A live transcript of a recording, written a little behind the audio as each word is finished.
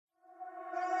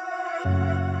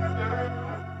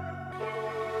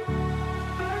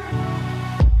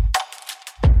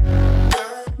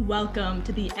Welcome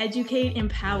to the Educate,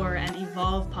 Empower, and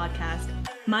Evolve podcast.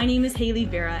 My name is Hayley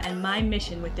and my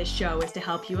mission with this show is to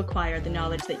help you acquire the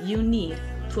knowledge that you need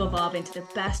to evolve into the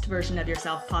best version of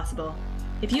yourself possible.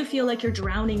 If you feel like you're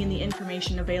drowning in the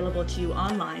information available to you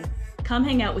online, come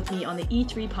hang out with me on the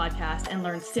E3 podcast and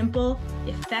learn simple,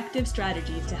 effective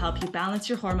strategies to help you balance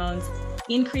your hormones,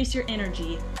 increase your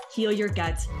energy, heal your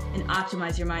gut, and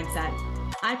optimize your mindset.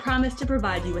 I promise to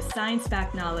provide you with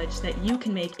science-backed knowledge that you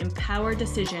can make empowered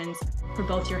decisions for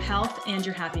both your health and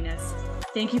your happiness.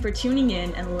 Thank you for tuning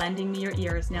in and lending me your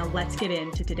ears. Now let's get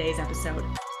into today's episode.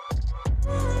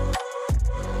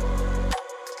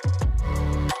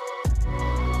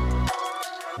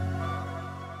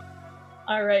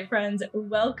 All right, friends,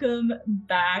 welcome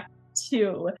back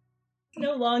to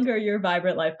No Longer Your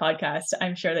Vibrant Life podcast.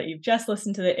 I'm sure that you've just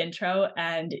listened to the intro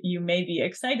and you may be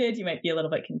excited, you might be a little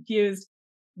bit confused,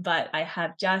 but I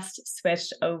have just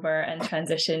switched over and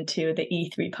transitioned to the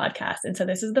E3 podcast. And so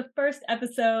this is the first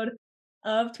episode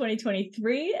of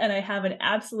 2023, and I have an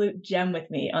absolute gem with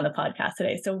me on the podcast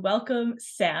today. So welcome,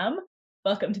 Sam.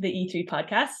 Welcome to the E3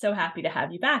 podcast. So happy to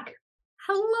have you back.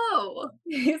 Hello.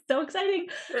 So exciting.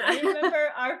 I remember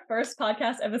our first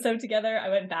podcast episode together. I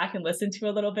went back and listened to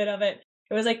a little bit of it.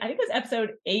 It was I think it was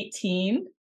episode 18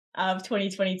 of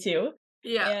 2022.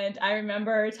 Yeah. And I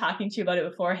remember talking to you about it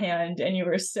beforehand and you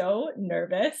were so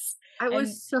nervous. I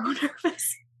was so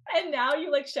nervous. And now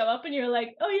you show up and you're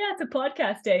like, oh yeah, it's a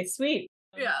podcast day. Sweet.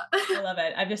 Yeah. I love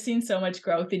it. I've just seen so much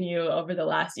growth in you over the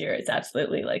last year. It's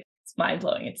absolutely it's mind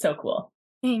blowing. It's so cool.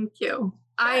 Thank you.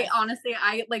 I honestly,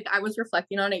 I was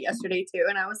reflecting on it yesterday too.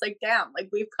 And I was like, damn,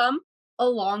 we've come a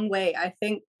long way. I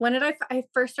think, when did I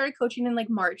first started coaching in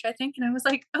March, I think. And I was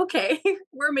like, okay,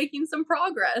 we're making some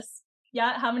progress.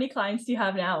 Yeah. How many clients do you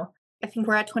have now? I think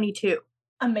we're at 22.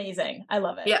 Amazing. I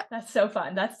love it. Yeah. That's so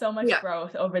fun. That's so much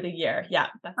growth over the year. Yeah.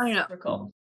 That's super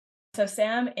cool. So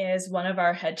Sam is one of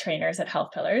our head trainers at Health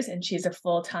Pillars, and she's a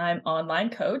full-time online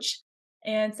coach.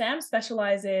 And Sam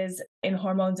specializes in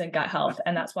hormones and gut health.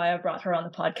 And that's why I brought her on the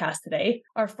podcast today.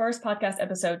 Our first podcast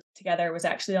episode together was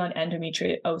actually on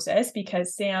endometriosis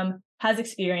because Sam has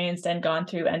experienced and gone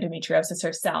through endometriosis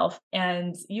herself.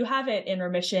 And you have it in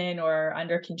remission or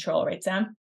under control, right,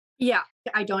 Sam? Yeah.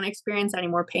 I don't experience any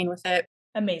more pain with it.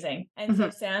 Amazing. And so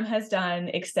Sam has done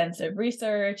extensive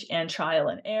research and trial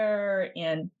and error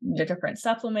and the different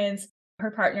supplements. Her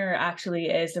partner actually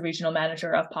is the regional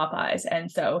manager of Popeyes.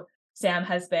 And so Sam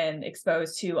has been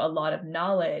exposed to a lot of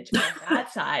knowledge on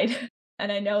that side.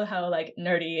 And I know how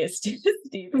nerdy is Steve.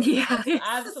 Yeah,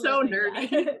 it's so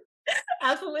nerdy.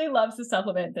 Absolutely loves the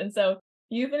supplements. And so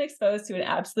you've been exposed to an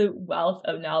absolute wealth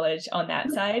of knowledge on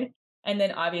that side. And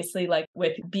then obviously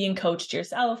with being coached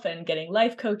yourself and getting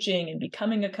life coaching and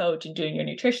becoming a coach and doing your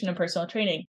nutrition and personal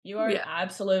training, you are an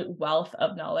absolute wealth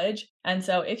of knowledge. And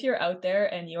so if you're out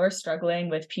there and you're struggling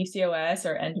with PCOS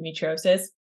or endometriosis,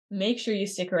 make sure you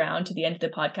stick around to the end of the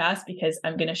podcast because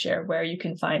I'm going to share where you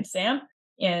can find Sam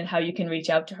and how you can reach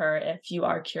out to her if you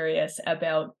are curious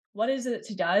about what is it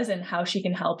she does and how she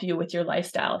can help you with your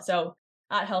lifestyle. So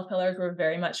at Health Pillars, we're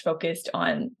very much focused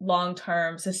on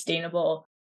long-term sustainable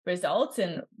results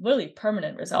and really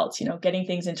permanent results, getting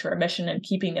things into remission and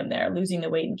keeping them there, losing the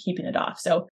weight and keeping it off.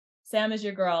 So Sam is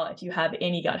your girl if you have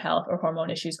any gut health or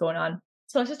hormone issues going on.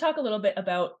 So let's just talk a little bit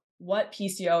about what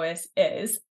PCOS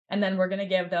is. And then we're going to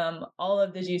give them all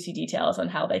of the juicy details on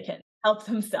how they can help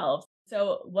themselves.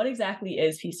 So what exactly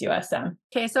is PCOS, Sam?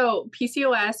 Okay, so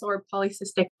PCOS or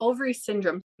polycystic ovary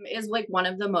syndrome is one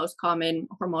of the most common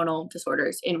hormonal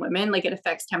disorders in women. It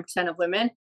affects 10% of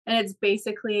women. And it's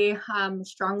basically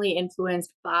strongly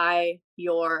influenced by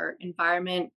your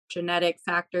environment, genetic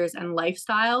factors, and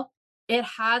lifestyle. It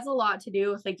has a lot to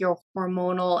do with your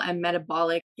hormonal and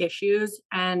metabolic issues.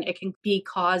 And it can be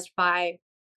caused by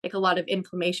a lot of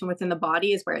inflammation within the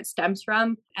body is where it stems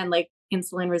from. And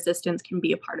insulin resistance can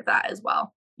be a part of that as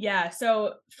well. Yeah.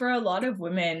 So for a lot of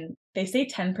women, they say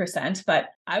 10%, but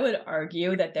I would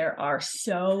argue that there are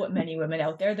so many women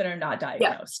out there that are not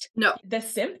diagnosed. Yeah. No. The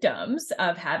symptoms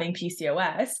of having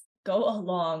PCOS go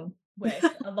along with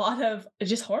a lot of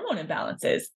just hormone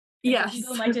imbalances. Yes.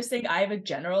 People might just think I have a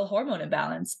general hormone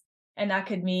imbalance. And that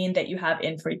could mean that you have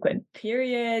infrequent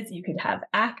periods, you could have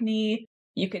acne,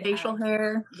 you could facial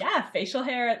hair. Yeah, facial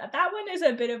hair. That one is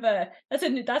a bit of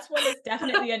that's one that's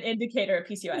definitely an indicator of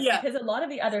PCOS because a lot of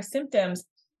the other symptoms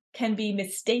can be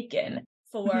mistaken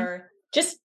for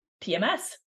just PMS,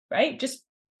 right? Just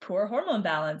poor hormone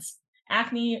balance.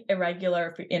 Acne,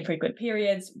 irregular, infrequent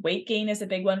periods, weight gain is a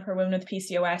big one for women with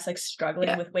PCOS,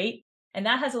 struggling with weight. And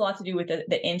that has a lot to do with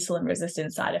the insulin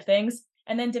resistance side of things.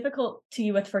 And then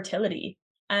difficulty with fertility.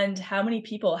 And how many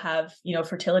people have,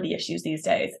 fertility issues these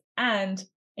days and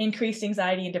increased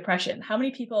anxiety and depression? How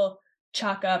many people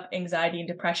chalk up anxiety and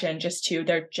depression just to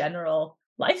their general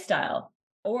lifestyle,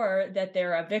 or that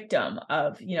they're a victim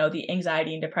of, the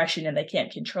anxiety and depression and they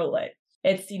can't control it?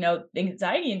 It's,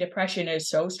 anxiety and depression is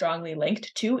so strongly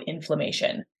linked to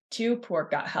inflammation, to poor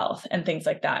gut health and things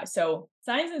like that. So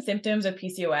signs and symptoms of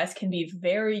PCOS can be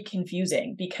very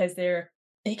confusing because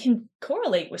they can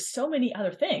correlate with so many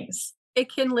other things. It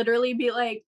can literally be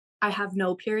like, I have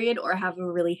no period or I have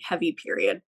a really heavy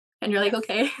period. And you're like,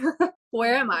 okay,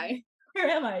 where am I? Where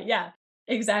am I? Yeah,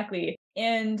 exactly.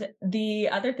 And the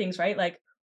other things, right? Like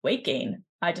weight gain.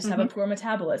 I just have a Mhm. poor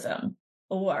metabolism,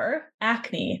 or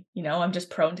acne. I'm just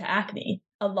prone to acne.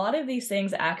 A lot of these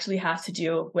things actually have to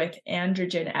do with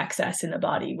androgen excess in the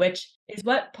body, which is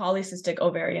what polycystic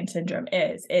ovarian syndrome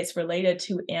is. It's related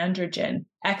to androgen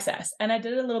excess. And I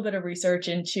did a little bit of research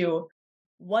into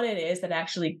what it is that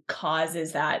actually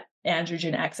causes that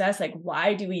androgen excess. Like,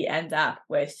 why do we end up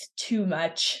with too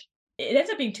much? It ends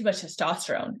up being too much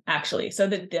testosterone, actually. So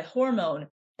the hormone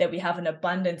that we have an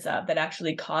abundance of that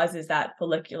actually causes that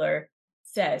follicular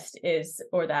cyst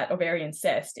or that ovarian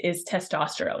cyst is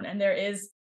testosterone. And there is,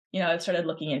 I started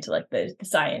looking into like the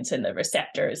science and the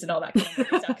receptors and all that kind of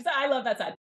stuff because I love that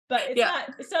side. But Yeah.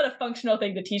 it's not a functional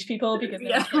thing to teach people because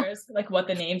no one cares like what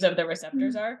the names of the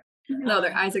receptors are. No,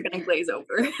 their eyes are going to glaze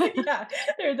over. Yeah,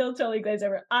 they'll totally glaze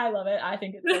over. I love it. I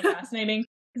think it's so fascinating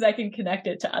because I can connect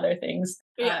it to other things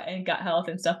Yeah. and gut health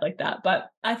and stuff like that. But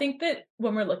I think that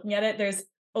when we're looking at it, there's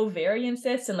ovarian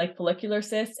cysts and like follicular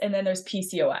cysts, and then there's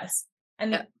PCOS.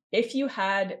 And Yeah. if you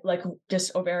had like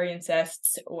just ovarian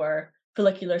cysts or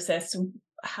follicular cysts,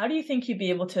 how do you think you'd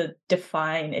be able to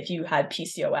define if you had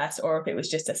PCOS or if it was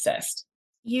just a cyst?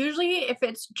 Usually, if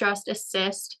it's just a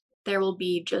cyst, there will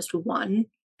be just one.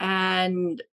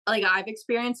 And like I've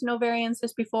experienced an ovarian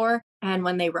cyst before, and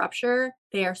when they rupture,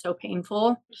 they are so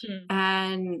painful. Mhm.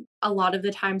 And a lot of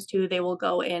the times, too, they will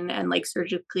go in and like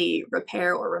surgically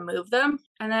repair or remove them.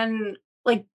 And then,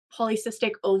 like,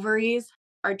 polycystic ovaries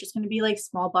are just going to be like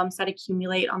small bumps that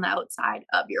accumulate on the outside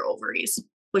of your ovaries,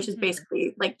 which is Mhm.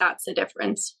 basically like that's the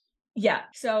difference. Yeah.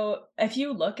 So if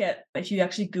you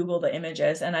actually Google the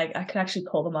images, and I could actually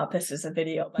pull them up. This is a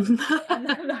video, but I'm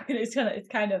not gonna, it's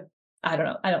kind of, I don't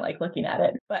know. I don't like looking at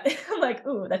it, but I'm like,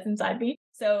 ooh, that's inside me.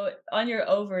 So on your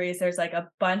ovaries, there's like a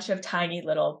bunch of tiny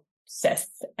little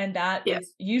cysts, and that Yeah.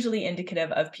 is usually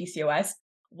indicative of PCOS.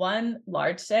 One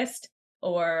large cyst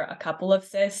or a couple of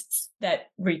cysts that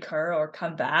recur or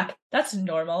come back, that's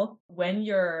normal. When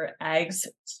your eggs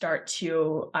start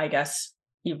to, I guess,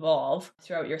 evolve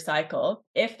throughout your cycle,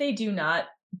 if they do not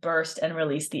burst and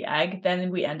release the egg, then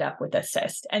we end up with a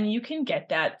cyst. And you can get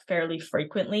that fairly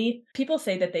frequently. People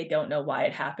say that they don't know why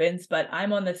it happens, but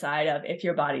I'm on the side of if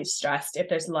your body's stressed, if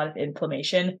there's a lot of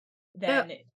inflammation, Yeah.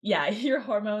 then yeah, your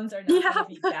hormones are not going Yeah. to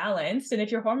be balanced. And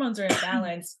if your hormones are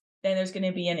imbalanced, then there's going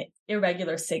to be an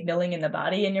irregular signaling in the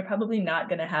body, and you're probably not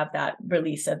going to have that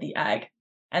release of the egg.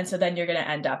 And so then you're going to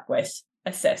end up with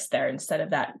a cyst there instead of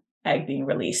that egg being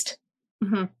released.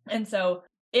 Mhm. And so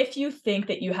if you think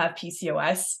that you have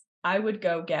PCOS, I would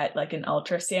go get like an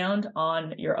ultrasound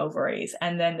on your ovaries,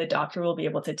 and then the doctor will be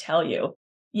able to tell you,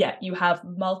 yeah, you have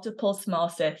multiple small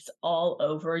cysts all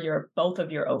over both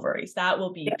of your ovaries. That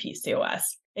will be Yeah. PCOS.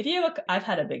 If you have I've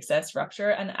had a big cyst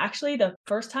rupture, and actually the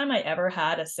first time I ever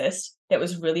had a cyst that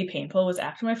was really painful was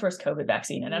after my first COVID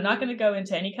vaccine. And I'm not going to go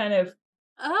into any kind of,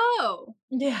 Oh,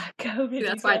 yeah, COVID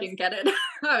that's why I details. didn't get it.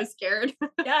 I was scared.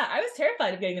 Yeah, I was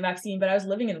terrified of getting the vaccine, but I was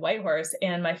living in Whitehorse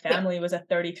and my Yeah. family was a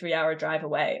 33-hour drive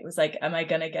away. It was like, am I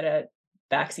going to get a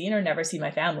vaccine or never see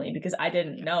my family? Because I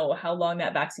didn't know how long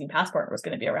that vaccine passport was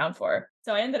going to be around for.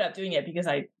 So I ended up doing it because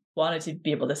I wanted to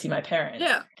be able to see my parents.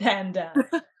 Yeah. And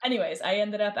anyways, I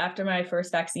ended up, after my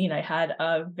first vaccine, I had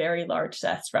a very large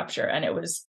cyst rupture and it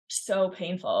was so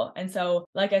painful. And so,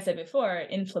 like I said before,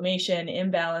 inflammation,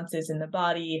 imbalances in the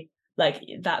body, like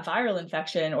that viral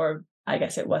infection, or I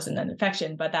guess it wasn't an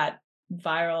infection, but that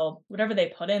viral, whatever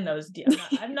they put in those,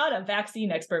 I'm not a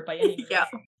vaccine expert by any means Yeah.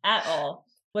 at all,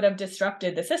 would have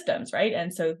disrupted the systems, right?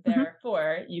 And so Mhm.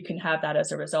 therefore you can have that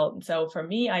as a result. And so for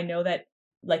me, I know that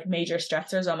like major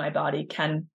stressors on my body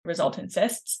can result in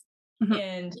cysts. Mhm.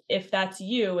 And if that's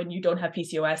you and you don't have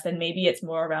PCOS, then maybe it's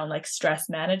more around like stress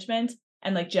management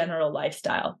and like general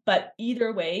lifestyle. But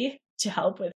either way, to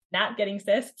help with not getting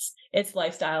cysts, it's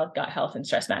lifestyle, gut health, and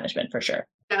stress management for sure.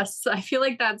 Yes, I feel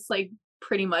like that's like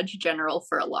pretty much general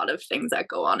for a lot of things that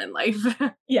go on in life.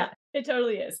 Yeah, it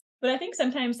totally is. But I think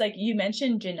sometimes, like you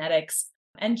mentioned, genetics,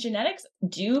 and genetics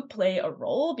do play a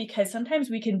role because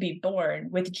sometimes we can be born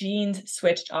with genes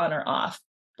switched on or off.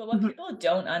 But what Mhm. people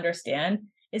don't understand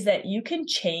is that you can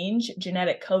change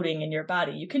genetic coding in your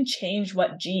body. You can change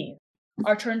what genes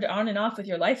are turned on and off with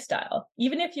your lifestyle.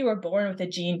 Even if you were born with a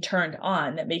gene turned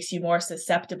on that makes you more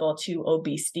susceptible to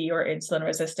obesity or insulin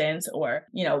resistance or,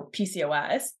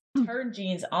 PCOS, turn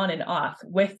genes on and off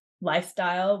with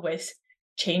lifestyle, with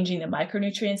changing the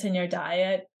micronutrients in your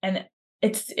diet. And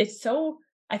it's so,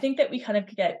 I think that we kind of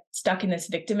get stuck in this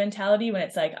victim mentality when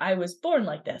it's like, I was born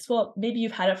like this. Well, maybe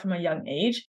you've had it from a young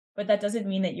age, but that doesn't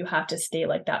mean that you have to stay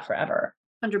like that forever.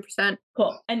 100%.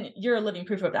 Cool. And you're a living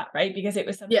proof of that, right? Because it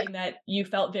was something that you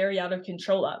felt very out of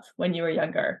control of when you were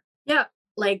younger. Yeah.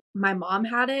 Like my mom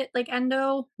had it like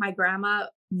endo, my grandma,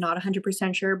 not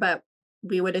 100% sure, but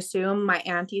we would assume my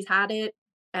aunties had it.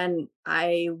 And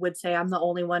I would say I'm the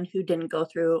only one who didn't go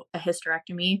through a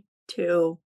hysterectomy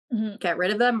to get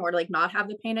rid of them or like not have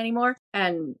the pain anymore.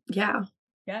 And yeah,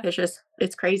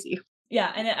 it's crazy.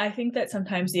 Yeah. And I think that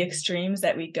sometimes the extremes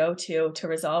that we go to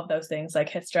resolve those things like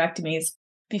hysterectomies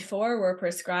before we're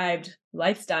prescribed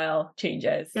lifestyle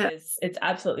changes it's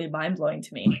absolutely mind blowing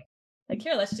to me. Like,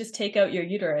 here, let's just take out your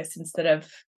uterus instead of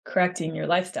correcting your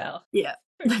lifestyle. Yeah.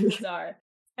 Pretty bizarre.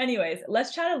 Anyways,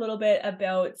 let's chat a little bit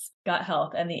about gut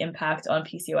health and the impact on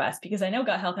PCOS, because I know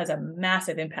gut health has a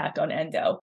massive impact on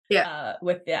endo.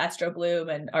 With the estro bloom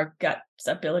and our gut's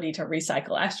ability to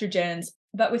recycle estrogens.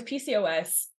 But with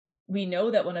PCOS, we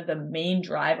know that one of the main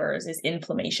drivers is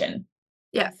inflammation.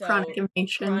 Yeah, so chronic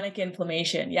inflammation. Chronic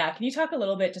inflammation. Yeah. Can you talk a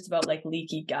little bit just about like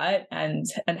leaky gut and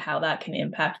how that can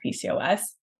impact PCOS?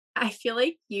 I feel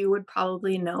like you would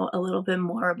probably know a little bit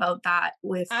more about that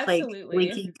with Absolutely.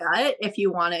 like leaky gut if you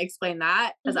want to explain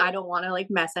that, because I don't want to like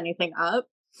mess anything up.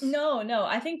 No.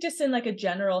 I think just in like a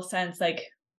general sense, like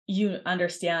you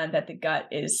understand that the gut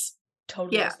is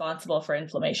totally responsible for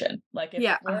inflammation. Like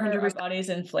if our body is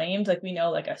inflamed, like we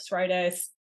know like arthritis,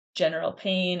 general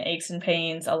pain, aches and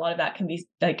pains, a lot of that can be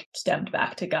like stemmed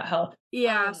back to gut health.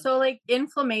 Yeah. So like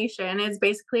inflammation is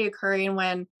basically occurring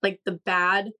when like the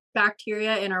bad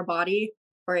bacteria in our body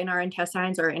or in our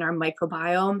intestines or in our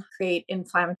microbiome create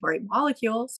inflammatory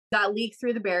molecules that leak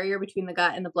through the barrier between the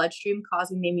gut and the bloodstream,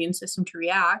 causing the immune system to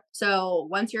react. So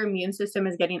once your immune system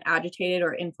is getting agitated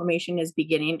or inflammation is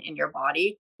beginning in your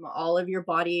body, all of your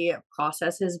body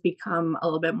processes become a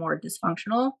little bit more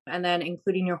dysfunctional. And then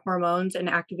including your hormones and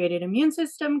activated immune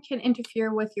system can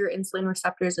interfere with your insulin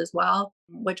receptors as well,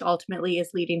 which ultimately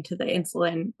is leading to the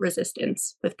insulin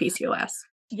resistance with PCOS.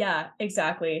 Yeah,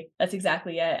 exactly. That's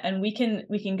exactly it. And we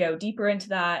can go deeper into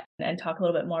that and talk a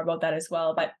little bit more about that as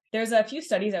well. But there's a few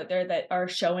studies out there that are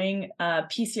showing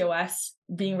PCOS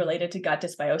being related to gut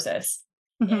dysbiosis.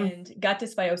 And gut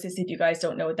dysbiosis, if you guys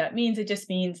don't know what that means, it just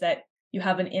means that you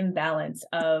have an imbalance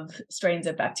of strains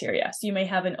of bacteria. So you may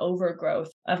have an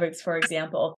overgrowth of, for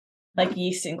example, like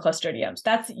yeast and clostridiums.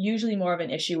 That's usually more of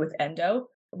an issue with endo.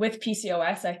 With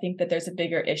PCOS, I think that there's a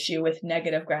bigger issue with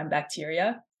negative gram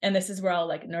bacteria. And this is where I'll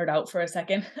like nerd out for a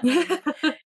second.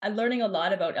 I'm learning a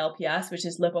lot about LPS, which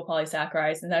is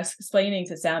lipopolysaccharides. And I was explaining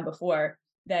to Sam before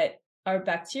that our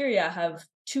bacteria have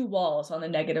two walls on the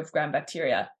negative gram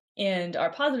bacteria, and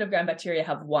our positive gram bacteria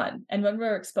have one. And when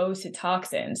we're exposed to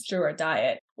toxins through our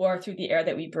diet or through the air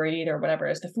that we breathe or whatever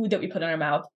is the food that we put in our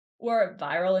mouth, or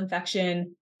viral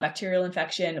infection, bacterial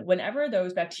infection, whenever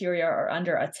those bacteria are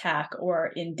under attack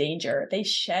or in danger, they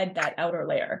shed that outer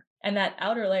layer. And that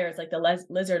outer layer is like the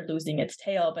lizard losing its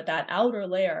tail. But that outer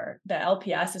layer, the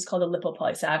LPS, is called a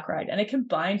lipopolysaccharide, and it can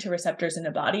bind to receptors in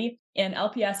the body. And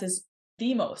LPS is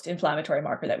the most inflammatory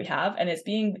marker that we have, and it's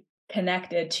being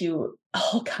connected to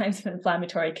all kinds of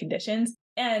inflammatory conditions.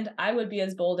 And I would be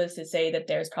as bold as to say that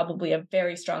there's probably a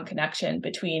very strong connection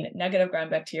between negative gram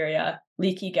bacteria,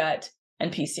 leaky gut,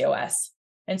 and PCOS.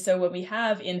 And so when we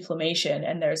have inflammation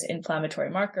and there's inflammatory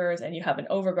markers and you have an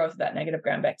overgrowth of that negative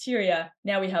gram bacteria,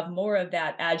 now we have more of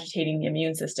that agitating the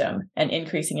immune system and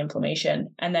increasing inflammation.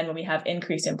 And then when we have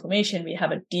increased inflammation, we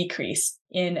have a decrease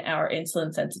in our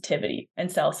insulin sensitivity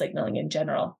and cell signaling in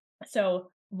general. So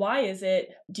why is it?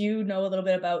 Do you know a little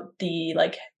bit about the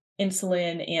like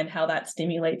insulin and how that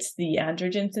stimulates the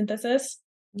androgen synthesis?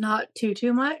 Not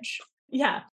too much.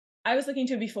 Yeah. I was looking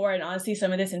into it before, and honestly,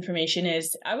 some of this information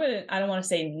is, I don't want to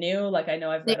say new. Like, I know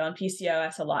I've read on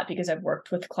PCOS a lot because I've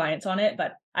worked with clients on it,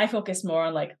 but I focus more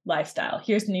on like lifestyle.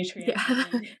 Here's the nutrients.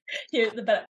 Here's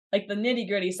the nitty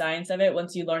gritty science of it.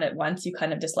 Once you learn it once, you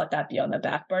kind of just let that be on the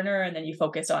back burner. And then you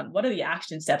focus on what are the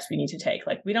action steps we need to take.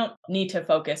 Like, we don't need to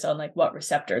focus on like what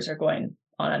receptors are going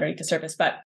on underneath the surface,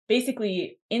 but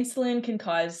basically insulin can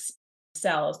cause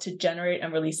cells to generate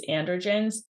and release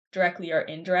androgens directly or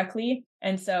indirectly.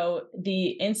 And so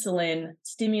the insulin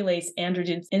stimulates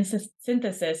androgen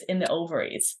synthesis in the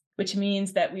ovaries, which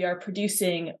means that we are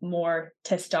producing more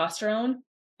testosterone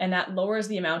And that lowers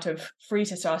the amount of free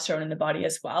testosterone in the body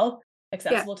as well, Yeah.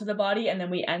 accessible to the body. And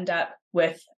then we end up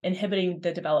with inhibiting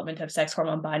the development of sex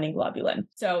hormone binding globulin.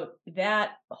 So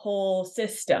that whole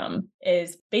system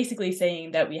is basically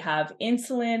saying that we have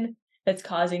insulin that's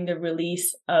causing the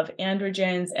release of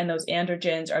androgens, and those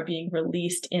androgens are being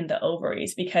released in the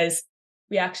ovaries because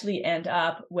we actually end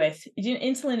up with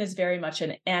insulin is very much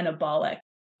an anabolic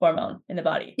hormone in the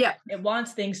body. Yeah. It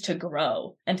wants things to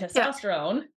grow, and Yeah.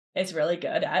 testosterone is really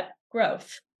good at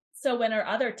growth. So when our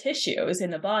other tissues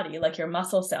in the body, like your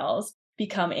muscle cells,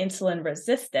 become insulin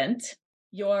resistant,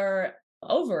 your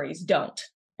ovaries don't.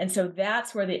 And so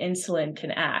that's where the insulin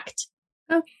can act.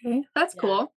 Okay. That's Yeah.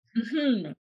 cool.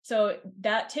 Mhm. So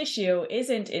that tissue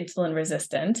isn't insulin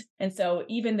resistant. And so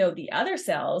even though the other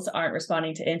cells aren't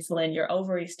responding to insulin, your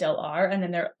ovaries still are. And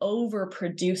then they're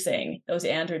overproducing those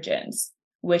androgens,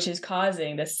 which is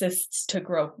causing the cysts to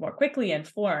grow more quickly and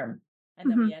form. And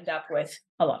then Hmm. we end up with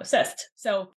a lot of cysts.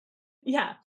 So,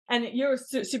 yeah. And you're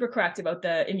super correct about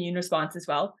the immune response as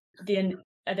well.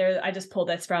 I just pulled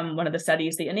this from one of the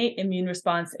studies. The innate immune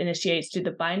response initiates through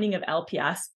the binding of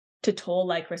LPS to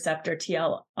toll-like receptor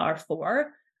TLR4,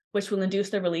 which will induce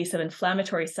the release of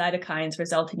inflammatory cytokines,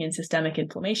 resulting in systemic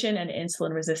inflammation and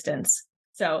insulin resistance.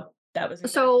 So that was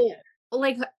exactly So, it.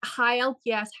 like high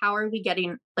LPS, how are we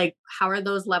getting, like, how are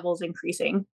those levels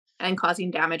increasing and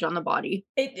causing damage on the body?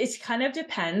 It kind of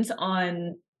depends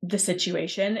on the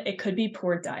situation. It could be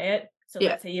poor diet. So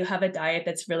Yeah. let's say you have a diet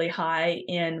that's really high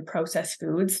in processed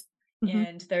foods, Hmm.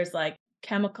 and there's like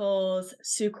chemicals,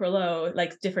 sucralose,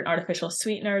 like different artificial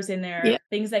sweeteners in there, Yeah.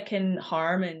 things that can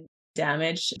harm and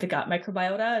damage the gut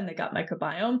microbiota and the gut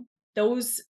microbiome.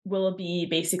 Those will be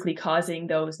basically causing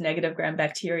those negative gram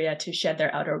bacteria to shed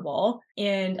their outer wall.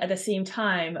 And at the same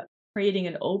time, creating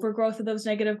an overgrowth of those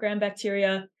negative gram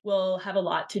bacteria will have a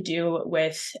lot to do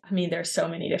with, there's so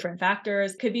many different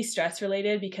factors. It could be stress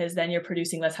related because then you're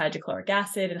producing less hydrochloric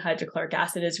acid, and hydrochloric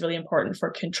acid is really important for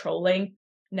controlling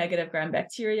negative gram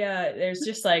bacteria. There's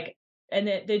just like, and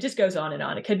it just goes on and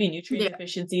on. It could be nutrient Yeah.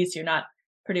 deficiencies. You're not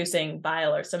producing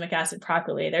bile or stomach acid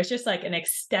properly. There's just like an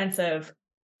extensive,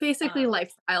 Basically um,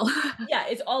 lifestyle. yeah,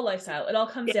 it's all lifestyle. It all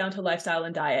comes Yeah. down to lifestyle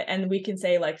and diet. And we can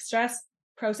say like stress,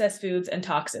 processed foods, and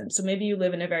toxins. So maybe you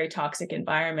live in a very toxic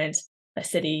environment, a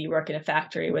city, you work in a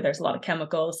factory where there's a lot of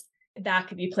chemicals. That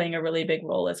could be playing a really big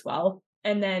role as well.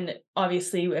 And then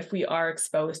obviously, if we are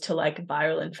exposed to like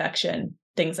viral infection,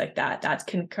 things like that, that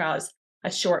can cause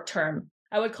a short term,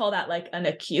 I would call that like an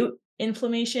acute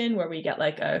inflammation where we get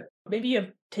like maybe you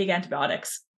take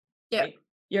antibiotics, Yeah. right?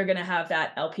 You're going to have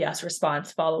that LPS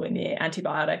response following the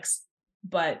antibiotics.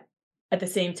 But at the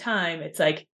same time, it's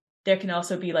like there can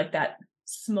also be like that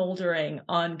smoldering,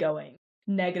 ongoing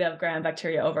negative gram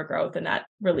bacteria overgrowth and that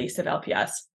release of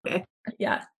LPS. Okay.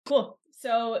 Yeah, cool.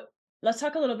 So let's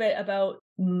talk a little bit about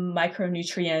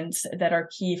micronutrients that are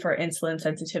key for insulin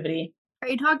sensitivity. Are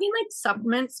you talking like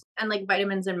supplements and like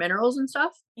vitamins and minerals and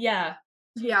stuff? Yeah.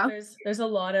 So Yeah. there's a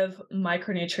lot of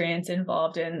micronutrients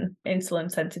involved in insulin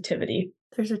sensitivity.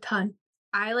 There's a ton.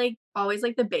 I like always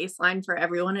like the baseline for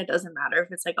everyone. It doesn't matter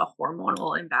if it's like a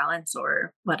hormonal imbalance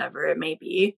or whatever it may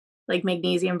be. Like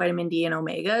magnesium, vitamin D, and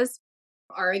omegas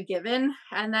are a given.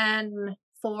 And then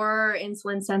for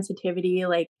insulin sensitivity,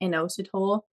 like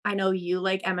inositol, I know you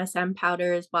like MSM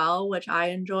powder as well, which I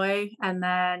enjoy. And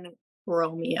then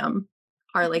chromium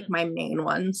are like Mhm. my main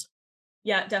ones.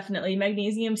 Yeah, definitely.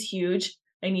 Magnesium's huge.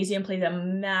 Magnesium plays a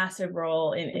massive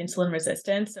role in insulin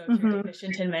resistance. So if you're Hmm.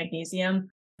 deficient in magnesium,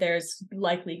 there's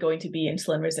likely going to be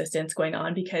insulin resistance going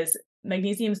on because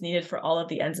magnesium is needed for all of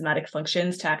the enzymatic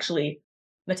functions to actually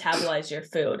metabolize your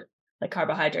food, like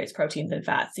carbohydrates, proteins, and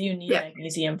fats. So you need Yeah.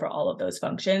 magnesium for all of those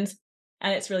functions.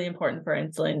 And it's really important for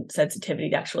insulin sensitivity,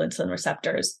 the actual insulin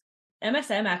receptors.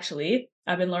 MSM, actually,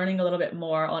 I've been learning a little bit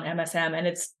more on MSM, and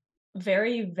it's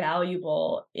very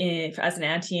valuable as an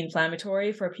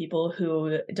anti-inflammatory for people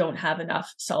who don't have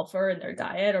enough sulfur in their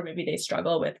diet, or maybe they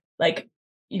struggle with like,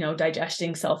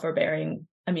 digesting sulfur bearing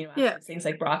amino Yeah. acids, things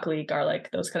like broccoli, garlic,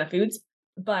 those kind of foods.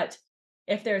 But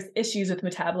if there's issues with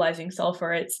metabolizing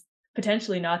sulfur, it's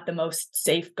potentially not the most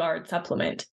safeguard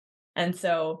supplement. And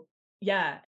so,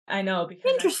 yeah, I know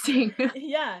because Interesting.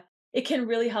 yeah, it can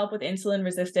really help with insulin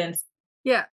resistance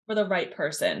Yeah. for the right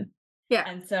person. Yeah.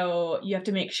 And so you have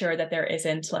to make sure that there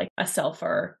isn't like a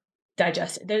sulfur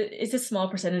There is a small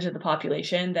percentage of the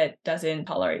population that doesn't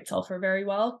tolerate sulfur very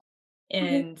well.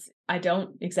 Okay. And I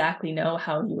don't exactly know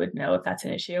how you would know if that's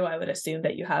an issue. I would assume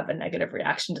that you have a negative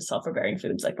reaction to sulfur bearing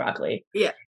foods like broccoli,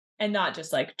 Yeah. and not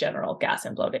just like general gas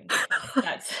and bloating.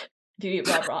 That's if you eat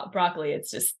raw broccoli,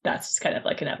 that's just kind of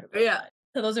like inevitable. Yeah.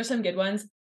 So those are some good ones.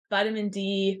 Vitamin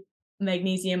D,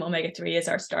 magnesium omega-3 is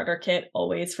our starter kit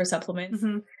always for supplements.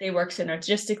 Hmm. They work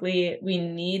synergistically. We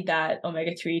need that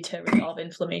omega-3 to resolve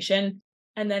inflammation.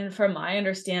 And then from my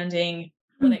understanding,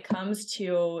 when it comes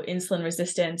to insulin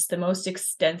resistance, the most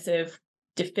extensive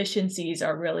deficiencies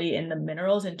are really in the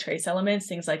minerals and trace elements,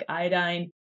 things like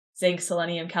iodine, zinc,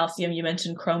 selenium, calcium. You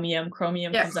mentioned chromium.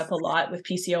 Chromium Yeah. comes up a lot with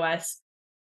PCOS,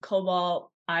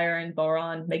 cobalt, iron,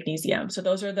 boron, magnesium. So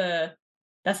that's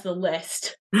the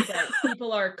list that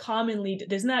people are commonly,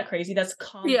 isn't that crazy? That's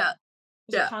common. Yeah.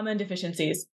 Those are Yeah. common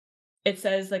deficiencies. It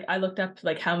says, like, I looked up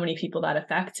like how many people that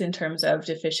affects in terms of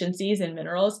deficiencies in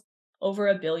minerals, over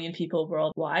 1 billion people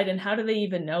worldwide. And how do they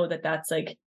even know that that's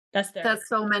their, That's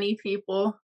so many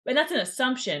people. and that's an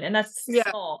assumption, and that's Yeah.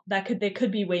 small. They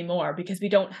could be way more because we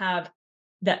don't have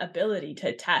that ability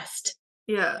to test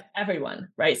Yeah. everyone,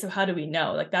 right? So how do we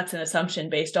know? Like, that's an assumption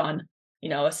based on,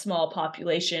 a small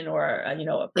population or,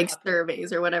 Like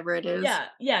surveys or whatever it is.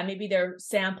 yeah, maybe they're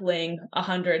sampling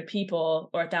 100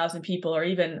 people or 1,000 people, or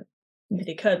even if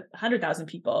they could 100,000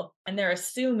 people, and they're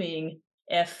assuming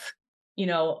if,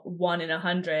 1 in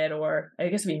 100, or I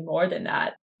guess it'd be more than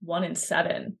that, 1 in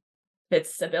 7, if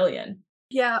it's a billion,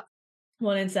 Yeah.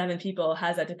 1 in 7 people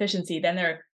has that deficiency, then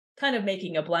they're kind of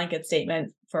making a blanket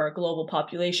statement for a global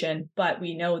population. But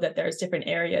we know that there's different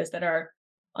areas that are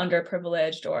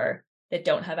underprivileged or that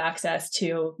don't have access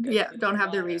to good Yeah. food Don't or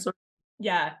have the water. resources.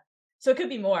 Yeah. So it could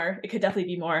be more. It could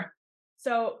definitely be more.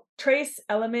 So trace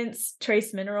elements,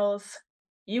 trace minerals,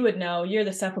 you would know. You're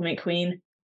the supplement queen.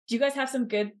 Do you guys have some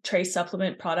good trace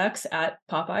supplement products at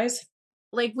Popeyes?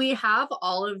 Like we have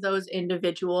all of those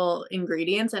individual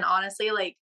ingredients, and honestly,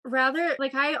 like rather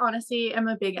like I honestly am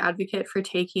a big advocate for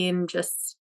taking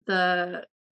just the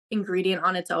ingredient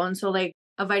on its own. So like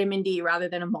a vitamin D rather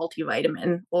than a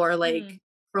multivitamin, or like Mm,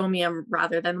 chromium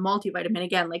rather than the multivitamin.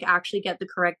 Again, like actually get the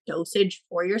correct dosage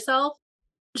for yourself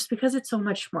just because it's so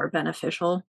much more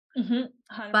beneficial. mm-hmm,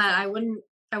 But 100%.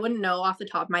 I wouldn't know off the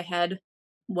top of my head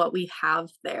what we have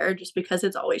there just because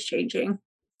it's always changing.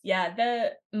 Yeah,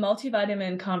 the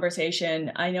multivitamin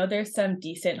conversation, I know there's some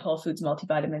decent Whole Foods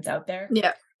multivitamins out there,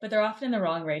 Yeah. but they're often in the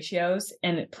wrong ratios.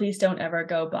 And please don't ever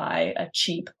go buy a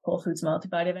cheap Whole Foods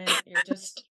multivitamin. You're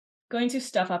just going to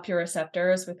stuff up your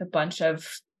receptors with a bunch of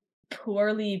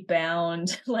poorly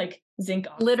bound, like, zinc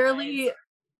oxides. Literally,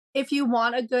 if you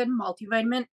want a good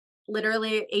multivitamin,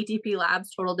 literally ATP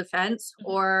Labs Total Defense Mhm.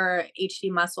 or HD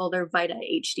Muscle, their Vita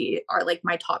HD are like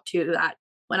my top two that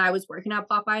when I was working at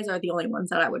Popeyes are the only ones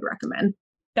that I would recommend.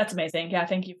 That's amazing. Yeah,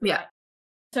 thank you for Yeah. that.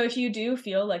 So if you do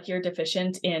feel like you're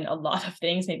deficient in a lot of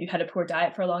things, maybe you've had a poor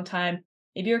diet for a long time,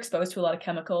 maybe you're exposed to a lot of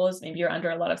chemicals, maybe you're under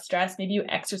a lot of stress, maybe you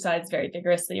exercise very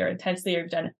vigorously or intensely, or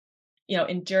you've done,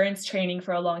 endurance training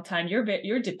for a long time,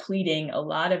 you're depleting a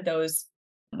lot of those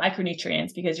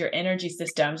micronutrients because your energy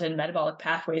systems and metabolic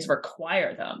pathways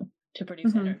require them to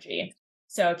produce Hmm. energy.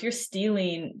 So if you're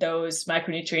stealing those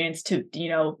micronutrients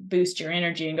to, boost your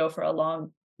energy and go for a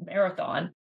long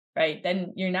marathon, right,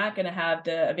 then you're not going to have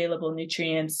the available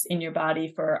nutrients in your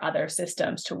body for other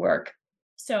systems to work.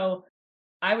 So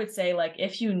I would say, like,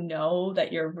 if you know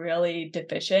that you're really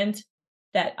deficient,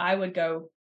 that I would go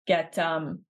get,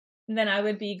 then I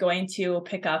would be going to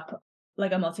pick up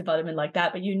like a multivitamin like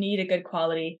that, but you need a good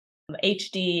quality.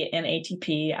 HD and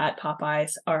ATP at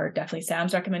Popeyes are definitely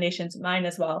Sam's recommendations, mine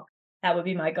as well. That would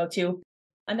be my go-to.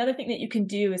 Another thing that you can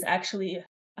do is actually,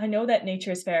 I know that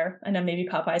Nature's Fair, I know maybe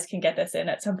Popeyes can get this in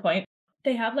at some point.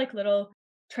 They have like little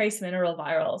trace mineral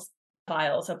vials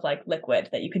of like liquid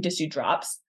that you could just do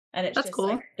drops. And it's That's just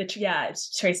like cool.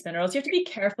 it's trace minerals. You have to be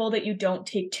careful that you don't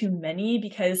take too many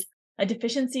because a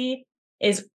deficiency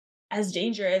is as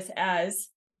dangerous as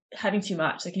having too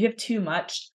much. Like if you have too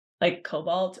much like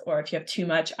cobalt, or if you have too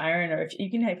much iron, or if you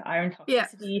can have iron Yeah.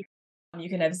 toxicity, you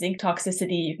can have zinc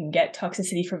toxicity, you can get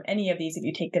toxicity from any of these if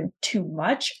you take them too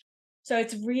much. So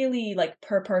it's really like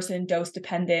per person, dose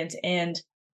dependent. And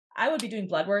I would be doing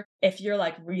blood work. If you're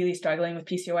like really struggling with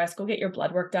PCOS, go get your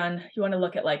blood work done. You want to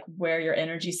look at like where your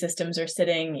energy systems are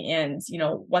sitting and,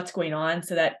 what's going on,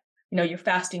 so that, your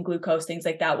fasting glucose, things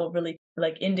like that will really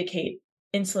like indicate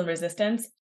insulin resistance.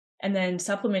 And then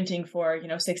supplementing for,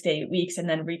 6 to 8 weeks and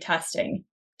then retesting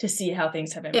to see how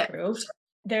things have Yeah. improved.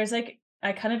 There's like,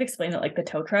 I kind of explain it like the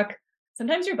tow truck.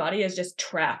 Sometimes your body is just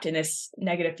trapped in this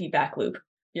negative feedback loop.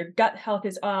 Your gut health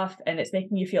is off and it's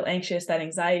making you feel anxious. That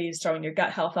anxiety is throwing your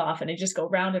gut health off, and it just go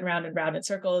round and round and round in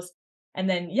circles. And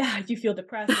then, yeah, you feel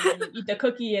depressed, and then you eat the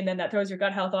cookie, and then that throws your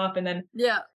gut health off, and then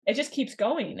Yeah. it just keeps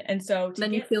going. And so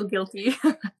Then you feel guilty.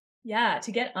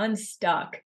 to get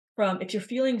unstuck from, if you're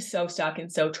feeling so stuck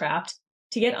and so trapped,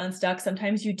 to get unstuck,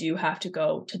 sometimes you do have to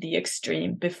go to the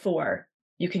extreme before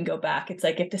you can go back. It's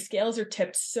like if the scales are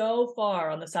tipped so far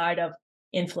on the side of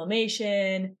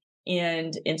inflammation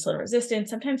and insulin resistance,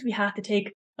 sometimes we have to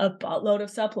take a buttload of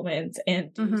supplements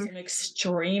and do Hmm. some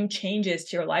extreme changes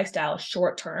to your lifestyle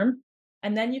short term.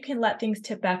 And then you can let things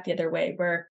tip back the other way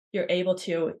where you're able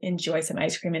to enjoy some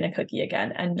ice cream and a cookie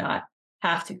again and not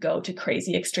have to go to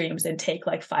crazy extremes and take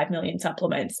like 5 million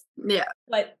supplements. Yeah.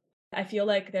 But I feel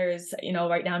like there's,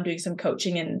 right now I'm doing some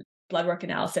coaching and blood work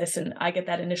analysis, and I get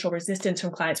that initial resistance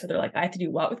from clients where they're like, I have to do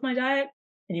what with my diet?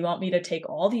 And you want me to take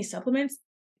all these supplements?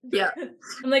 Yeah.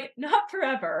 I'm like, not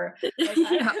forever. Like,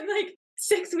 Yeah. I'm like,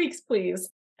 6 weeks, please.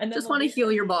 And then Just we'll want to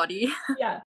heal your reschedule. body.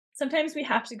 Yeah. Sometimes we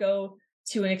have to go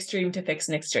to an extreme to fix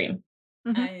an extreme.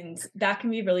 Hmm. And that can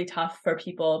be really tough for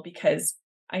people because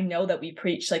I know that we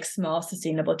preach like small,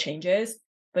 sustainable changes.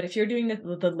 But if you're doing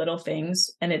the little things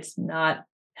and it's not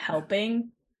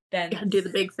helping, then Gotta do the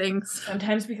big things.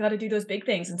 sometimes we got to do those big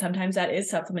things. And sometimes that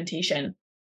is supplementation.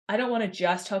 I don't want to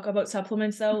just talk about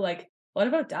supplements though. Like, what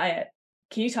about diet?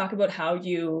 Can you talk about how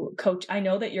you coach? I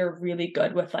know that you're really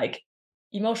good with like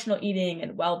emotional eating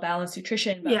and well balanced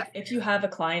nutrition, but Yeah. if you have a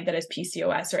client that has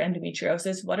PCOS or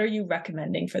endometriosis, what are you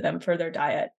recommending for them for their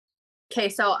diet? Okay,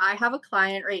 so I have a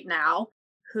client right now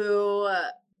who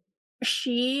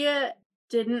she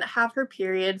didn't have her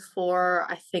period for,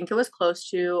 I think it was close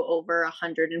to over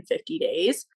 150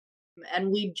 days.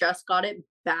 And we just got it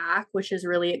back, which is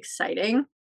really exciting.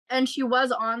 And she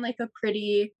was on like a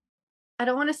pretty, I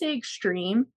don't want to say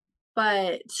extreme,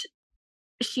 but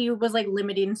she was like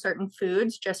limiting certain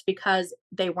foods just because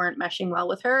they weren't meshing well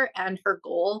with her. And her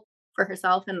goal for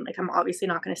herself, and like I'm obviously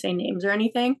not going to say names or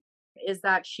anything, is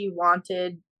that she wants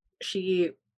to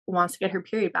get her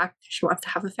period back. She wants to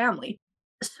have a family.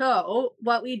 So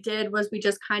what we did was we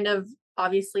just kind of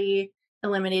obviously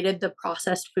eliminated the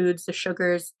processed foods, the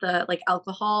sugars, the like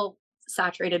alcohol,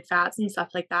 saturated fats and stuff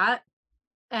like that,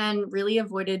 and really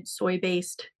avoided soy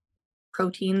based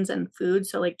proteins and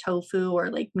foods, so like tofu or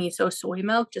like miso soy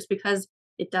milk, just because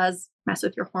it does mess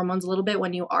with your hormones a little bit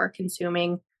when you are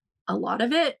consuming a lot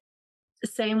of it.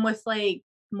 Same with like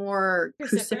more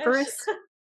Cruciferous. cruciferous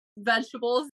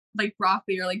vegetables like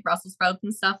broccoli or like Brussels sprouts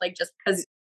and stuff, like just because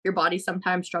your body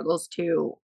sometimes struggles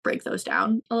to break those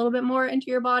down a little bit more into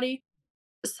your body.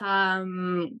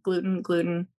 Some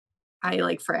gluten, I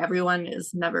like for everyone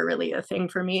is never really a thing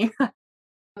for me.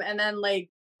 And then like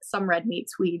some red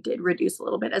meats we did reduce a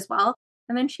little bit as well.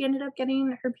 And then she ended up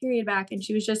getting her period back and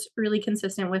she was just really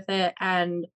consistent with it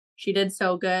and she did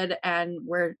so good and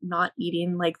we're not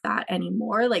eating like that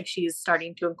anymore. Like she's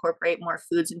starting to incorporate more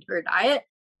foods into her diet.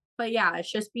 But yeah,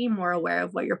 it's just being more aware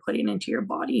of what you're putting into your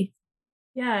body.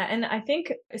 Yeah. And I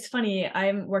think it's funny.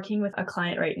 I'm working with a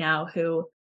client right now who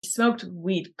smoked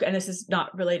weed, and this is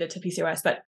not related to PCOS,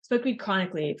 but smoked weed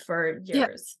chronically for Yeah.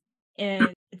 years. And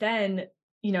then,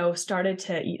 started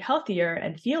to eat healthier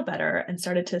and feel better and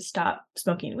started to stop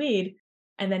smoking weed.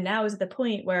 And then now is at the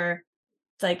point where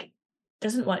it's like,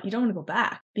 you don't want to go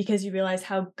back because you realize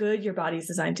how good your body's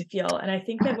designed to feel. And I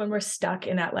think that when we're stuck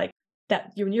in that, like,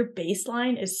 when your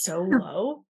baseline is so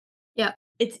low, Yeah.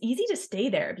 it's easy to stay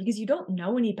there because you don't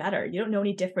know any better. You don't know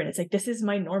any different. It's like, this is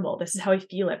my normal. This is how I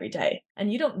feel every day.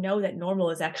 And you don't know that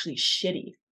normal is actually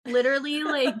shitty. Literally,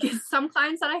 like some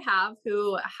clients that I have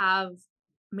who have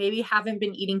maybe haven't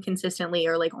been eating consistently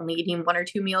or like only eating 1 or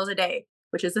 2 meals a day,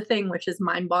 which is a thing, which is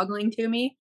mind boggling to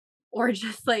me, or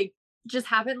just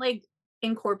haven't like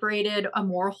incorporated a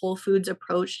more whole foods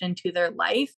approach into their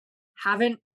life,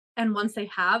 haven't, and once they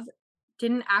have,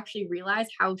 didn't actually realize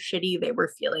how shitty they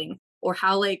were feeling or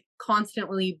how like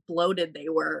constantly bloated they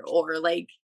were or like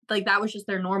that was just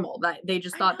their normal, that they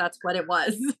just I know. thought that's what it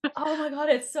was. Oh my God,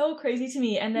 it's so crazy to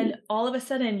me. And then all of a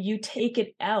sudden you take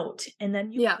it out and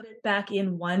then you Yeah. put it back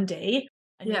in one day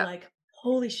and you're Yeah. like,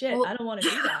 holy shit, Well, I don't want to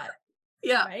do that.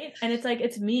 yeah. Right. And it's like,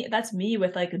 that's me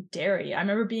with like dairy. I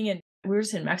remember we were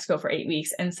just in Mexico for 8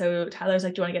 weeks. And so Tyler's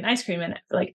like, do you want to get an ice cream? And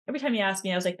like every time he asked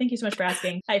me, I was like, thank you so much for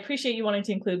asking. I appreciate you wanting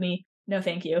to include me. No,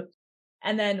 thank you.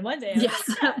 And then one day I was like,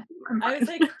 Yes. yeah, I'm I was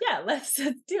fine. like, yeah, let's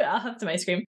do it. I'll have some ice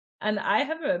cream. And I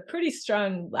have a pretty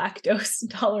strong lactose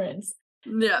tolerance.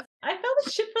 Yeah. I felt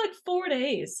like shit for like 4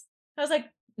 days. I was like,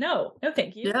 no,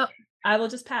 thank you. Yeah. I will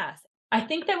just pass. I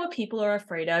think that what people are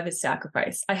afraid of is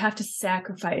sacrifice. I have to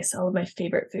sacrifice all of my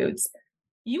favorite foods.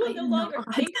 You will I no know. longer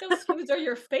think those foods are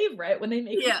your favorite when they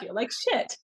make you Yeah. feel like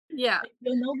shit. Yeah. Like,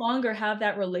 you'll no longer have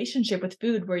that relationship with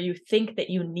food where you think that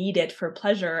you need it for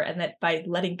pleasure and that by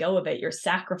letting go of it, you're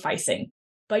sacrificing.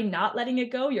 By not letting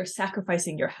it go, you're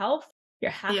sacrificing your health,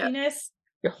 your Yeah. happiness,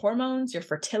 your hormones, your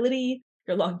fertility,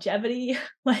 your longevity,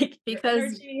 like your Because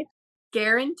energy.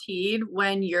 guaranteed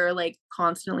when you're like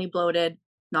constantly bloated,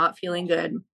 not feeling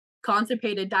good,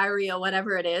 constipated, diarrhea,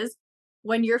 whatever it is,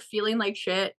 when you're feeling like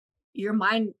shit, your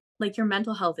mind, like your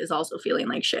mental health is also feeling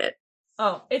like shit.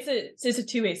 Oh, it's a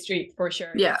two-way street for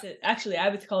sure. Yeah. Actually, I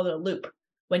would call it a loop.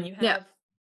 When you Yeah. have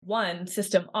one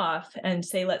system off and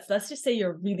say, let's just say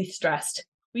you're really stressed.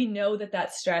 We know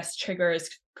that stress triggers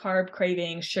carb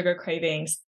cravings, sugar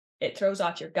cravings. It throws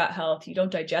off your gut health. You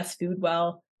don't digest food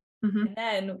well. Hmm. And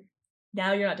then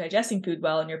now you're not digesting food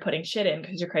well and you're putting shit in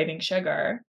because you're craving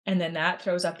sugar. And then that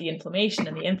throws up the inflammation,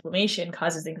 and the inflammation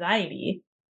causes anxiety.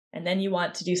 And then you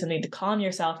want to do something to calm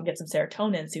yourself and get some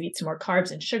serotonin. So you eat some more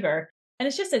carbs and sugar. And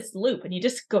it's just this loop. And it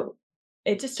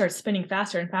just starts spinning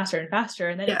faster and faster and faster.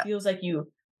 And then it Yeah. feels like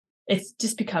it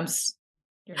just becomes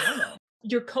your normal.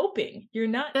 You're coping. You're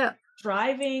not Yeah.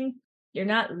 thriving. You're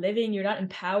not living. You're not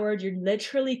empowered. You're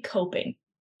literally coping.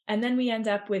 And then we end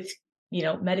up with,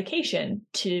 medication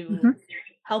to Hmm.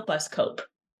 help us cope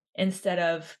instead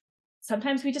of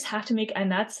sometimes we just have to make,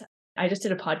 and I just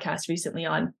did a podcast recently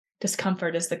on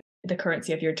discomfort is the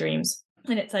currency of your dreams.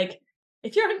 And it's like,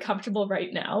 if you're uncomfortable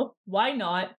right now, why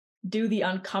not do the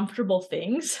uncomfortable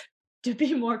things to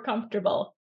be more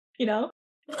comfortable?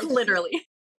 Literally.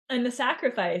 And the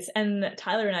sacrifice, and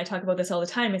Tyler and I talk about this all the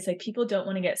time. It's like people don't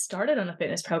want to get started on a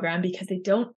fitness program because they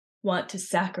don't want to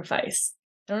sacrifice.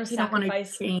 They don't want to You don't want to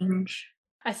sacrifice. change.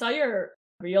 I saw your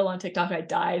reel on TikTok. I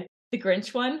died. The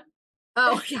Grinch one.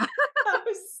 Oh, yeah. That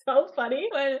was so funny.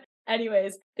 But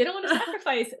anyways, they don't want to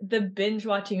sacrifice the binge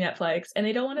watching Netflix, and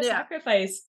they don't want to Yeah.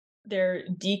 sacrifice their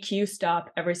DQ stop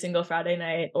every single Friday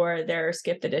night, or their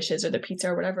skip the dishes or the pizza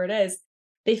or whatever it is.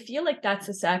 They feel like that's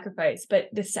a sacrifice, but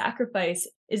the sacrifice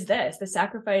is this. The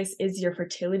sacrifice is your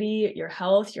fertility, your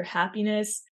health, your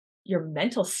happiness, your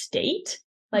mental state.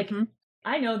 Like, Mhm.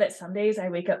 I know that some days I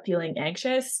wake up feeling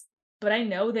anxious, but I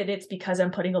know that it's because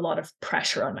I'm putting a lot of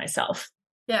pressure on myself.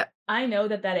 Yeah. I know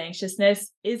that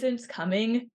anxiousness isn't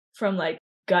coming from like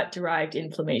gut-derived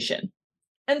inflammation.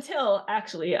 Until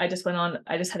actually I just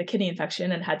had a kidney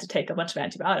infection and had to take a bunch of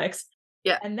antibiotics.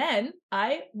 Yeah. And then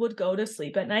I would go to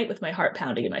sleep at night with my heart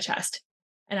pounding in my chest.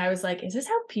 And I was like, is this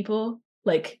how people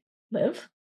like live?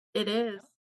 It is.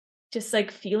 Just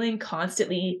like feeling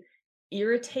constantly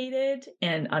irritated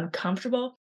and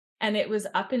uncomfortable. And it was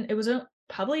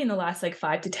probably in the last like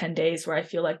 5 to 10 days where I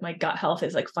feel like my gut health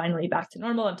is like finally back to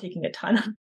normal. I'm taking a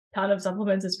ton of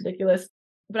supplements. It's ridiculous.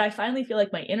 But I finally feel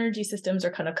like my energy systems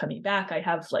are kind of coming back. I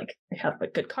have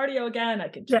good cardio again. I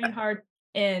can train hard.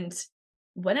 And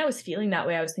when I was feeling that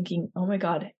way, I was thinking, oh my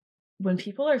God, when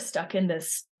people are stuck in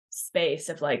this space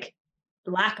of like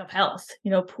lack of health,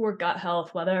 poor gut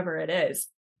health, whatever it is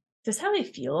this how they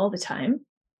feel all the time?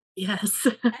 Yes.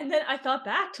 And then I thought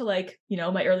back to like,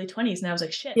 my early 20s, and I was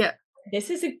like, shit, Yeah. this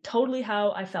is totally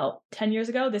how I felt 10 years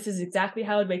ago. This is exactly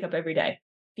how I'd wake up every day.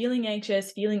 Feeling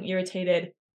anxious, feeling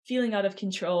irritated, feeling out of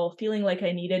control, feeling like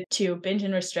I needed to binge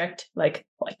and restrict, like,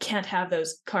 well, I can't have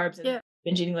those carbs and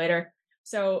binge eating later.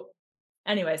 So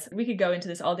anyways, we could go into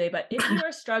this all day, but if you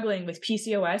are struggling with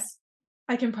PCOS,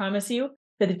 I can promise you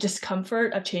that the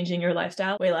discomfort of changing your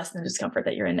lifestyle way less than the discomfort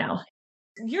that you're in now.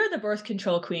 You're the birth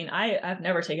control queen. I've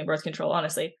never taken birth control,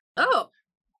 honestly. Oh,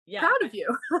 yeah. Proud of you.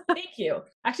 Thank you.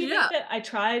 Actually, think that I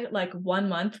tried like 1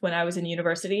 month when I was in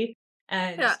university,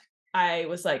 and I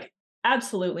was like,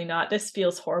 absolutely not. This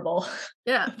feels horrible.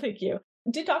 Yeah. Thank you.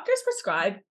 Do doctors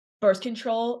prescribe birth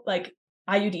control, like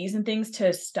IUDs and things,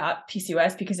 to stop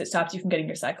PCOS because it stops you from getting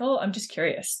your cycle? I'm just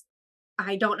curious.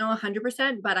 I don't know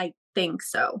 100%, but I think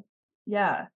so.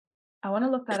 Yeah. I want to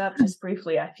look that up just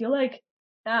briefly. I feel like,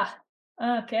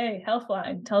 okay,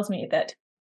 Healthline tells me that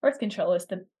birth control is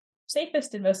the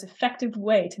safest and most effective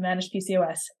way to manage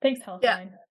PCOS. Thanks,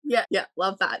 Healthline. Yeah.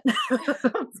 Love that.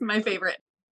 It's my favorite.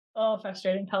 Oh,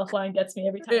 frustrating. Healthline gets me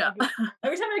every time.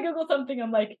 Every time I Google something,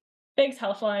 I'm like, thanks,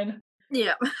 Healthline.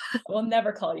 Yeah. We'll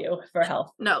never call you for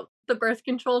help. No, the birth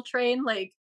control train,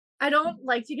 like, I don't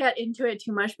like to get into it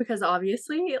too much because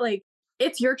obviously, like,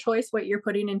 it's your choice what you're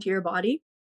putting into your body.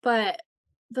 But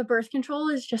the birth control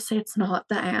is just, it's not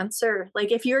the answer.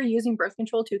 Like, if you're using birth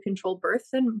control to control birth,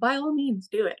 then by all means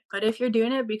do it. But if you're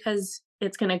doing it because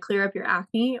it's going to clear up your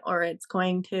acne, or it's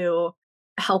going to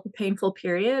help a painful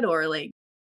period, or like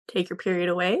take your period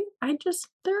away,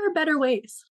 there are better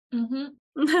ways. Mm-hmm.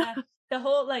 Yeah. The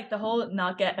whole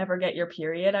not ever get your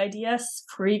period idea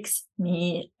freaks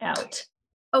me out.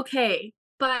 Okay.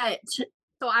 But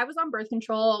so I was on birth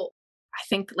control, I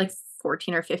think like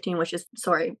 14 or 15, which is,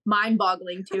 mind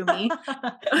boggling to me.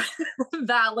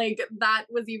 that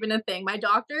was even a thing. My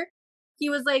doctor, he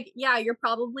was like, yeah, you're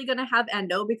probably going to have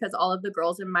endo because all of the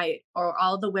girls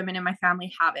all of the women in my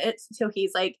family have it. So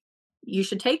he's like, you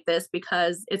should take this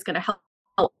because it's going to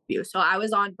help you. So I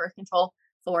was on birth control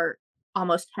for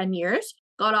almost 10 years.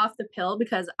 Got off the pill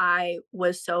because I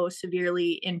was so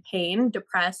severely in pain,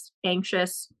 depressed,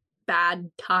 anxious,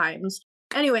 bad times.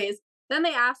 Anyways, then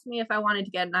they asked me if I wanted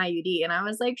to get an IUD, and I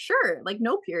was like, sure, like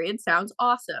no period sounds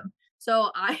awesome. So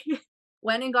I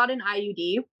went and got an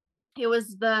IUD. It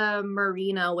was the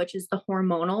Marina, which is the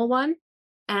hormonal one.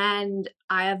 And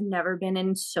I have never been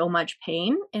in so much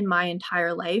pain in my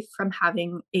entire life from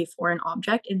having a foreign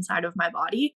object inside of my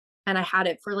body. And I had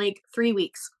it for like 3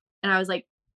 weeks. And I was like,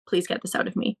 please get this out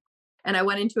of me. And I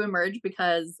went into Emerge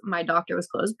because my doctor was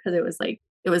closed because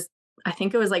I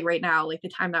think it was like right now, like the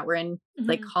time that we're in,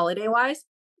 like Mhm. holiday wise.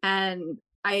 And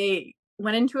I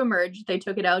went into Emerge. They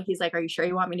took it out. He's like, are you sure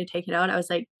you want me to take it out? I was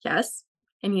like, yes.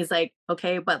 And he's like,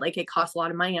 okay, but like it costs a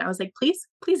lot of money. And I was like, please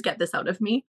get this out of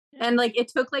me. Yeah. And like it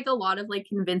took like a lot of like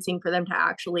convincing for them to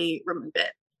actually remove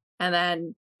it. And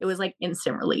then it was like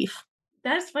instant relief.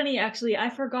 That's funny, actually. I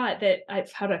forgot that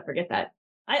how did I forget that?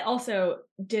 I also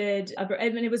did, I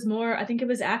mean, it was more, I think it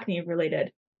was acne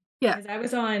related Yeah. because I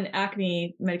was on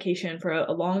acne medication for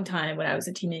a long time when I was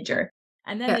a teenager.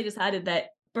 And then Yeah. they decided that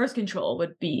birth control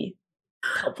would be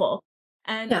helpful.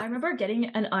 And I Yeah. remember getting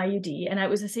an IUD and it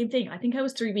was the same thing. I think I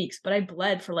was 3 weeks, but I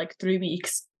bled for like 3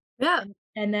 weeks. Yeah.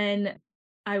 And then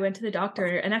I went to the doctor,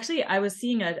 and actually I was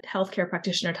seeing a healthcare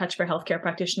practitioner, touch for healthcare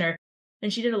practitioner,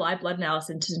 and she did a live blood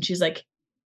analysis and she's like,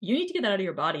 you need to get that out of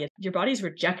your body. Your body's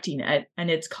rejecting it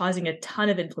and it's causing a ton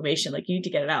of inflammation. Like you need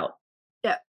to get it out.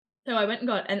 Yeah. So I went and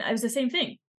got, and it was the same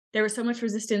thing. There was so much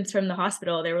resistance from the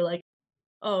hospital. They were like,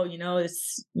 oh,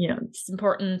 it's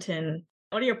important. And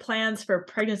what are your plans for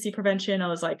pregnancy prevention? I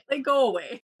was like, Like go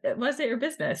away. was it your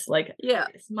business? Like, Yeah.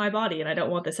 it's my body and I don't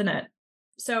want this in it.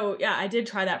 So yeah, I did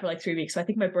try that for like 3 weeks. So I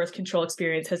think my birth control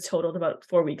experience has totaled about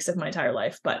 4 weeks of my entire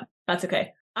life, but that's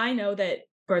okay. I know that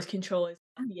birth control is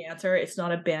not the answer. It's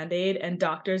not a band-aid, and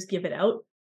doctors give it out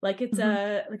like it's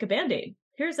Mhm. a band-aid.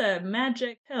 Here's a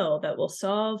magic pill that will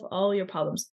solve all your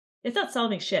problems. It's not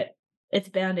solving shit. It's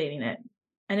band-aiding it.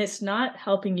 And it's not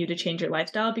helping you to change your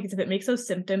lifestyle, because if it makes those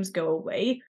symptoms go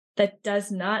away, that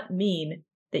does not mean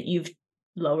that you've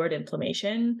lowered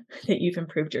inflammation, that you've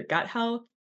improved your gut health,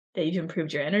 that you've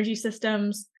improved your energy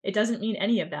systems. It doesn't mean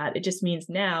any of that. It just means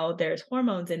now there's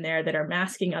hormones in there that are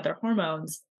masking other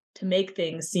hormones to make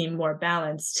things seem more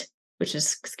balanced, which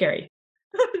is scary.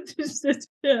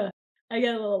 Yeah, I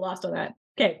get a little lost on that.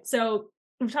 Okay, so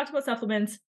we've talked about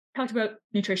supplements, talked about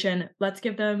nutrition. Let's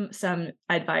give them some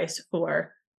advice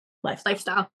for lifestyle.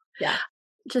 Lifestyle. Yeah.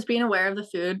 Just being aware of the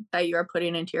food that you are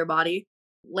putting into your body.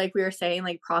 Like we were saying,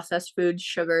 like processed foods,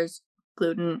 sugars,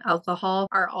 gluten, alcohol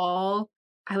are all,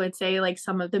 I would say, like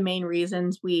some of the main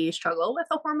reasons we struggle with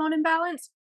a hormone imbalance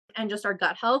and just our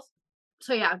gut health.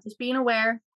 So, yeah, just being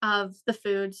aware of the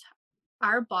foods.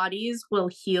 Our bodies will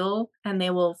heal and they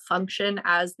will function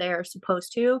as they're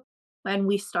supposed to when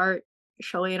we start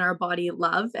showing our body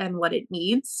love and what it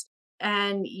needs.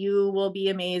 And you will be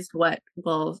amazed what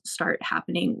will start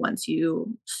happening once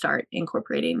you start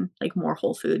incorporating like more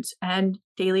whole foods and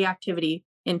daily activity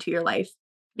into your life,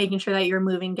 making sure that you're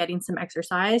moving, getting some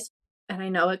exercise. And I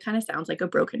know it kind of sounds like a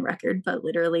broken record, but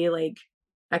literally, like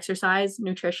exercise,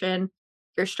 nutrition,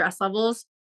 your stress levels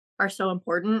are so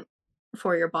important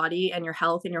for your body and your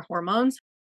health and your hormones.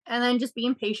 And then just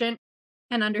being patient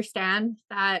and understand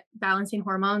that balancing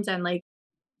hormones and like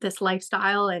this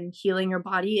lifestyle and healing your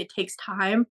body, it takes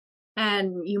time,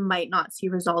 and you might not see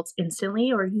results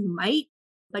instantly, or you might,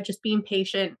 but just being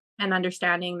patient and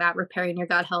understanding that repairing your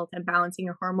gut health and balancing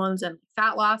your hormones and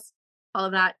fat loss, all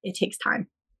of that, it takes time.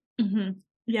 Hmm.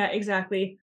 Yeah,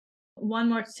 exactly. One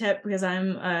more tip, because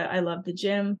I love the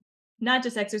gym, not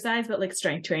just exercise, but like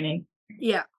strength training.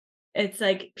 Yeah. It's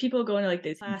like people go into like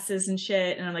these classes and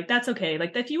shit, and I'm like, that's okay.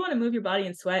 Like if you want to move your body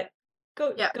and sweat,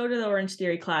 Yeah. go to the Orange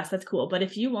Theory class. That's cool. But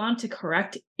if you want to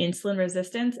correct insulin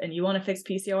resistance and you want to fix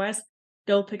PCOS,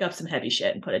 go pick up some heavy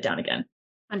shit and put it down again.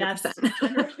 100%.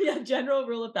 That's general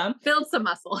rule of thumb. Build some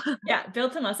muscle. Yeah,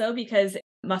 build some muscle, because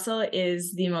muscle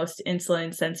is the most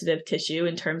insulin sensitive tissue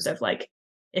in terms of like,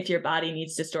 if your body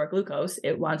needs to store glucose,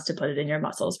 it wants to put it in your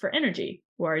muscles for energy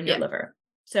or in your Yeah. liver.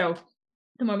 So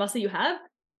the more muscle you have,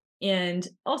 and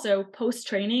also post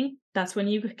training, that's when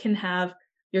you can have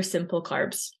your simple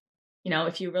carbs.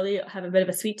 If you really have a bit of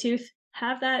a sweet tooth,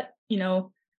 have that,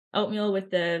 oatmeal with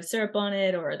the syrup on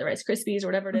it or the Rice Krispies or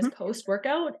whatever it is Mhm. post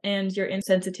workout, and your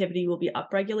insensitivity will be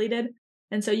upregulated.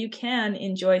 And so you can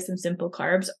enjoy some simple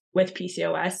carbs with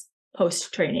PCOS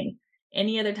post training.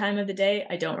 Any other time of the day,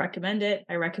 I don't recommend it.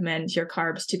 I recommend your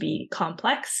carbs to be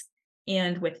complex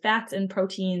and with fats and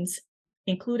proteins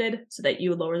included, so that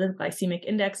you lower the glycemic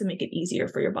index and make it easier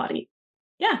for your body.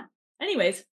 Yeah.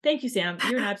 Anyways, thank you, Sam.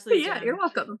 You're an absolute Yeah, gem. you're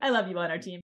welcome. I love you on our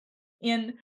team.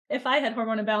 And if I had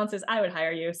hormone imbalances, I would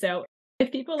hire you. So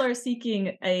if people are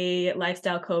seeking a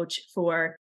lifestyle coach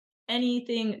for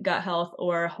anything gut health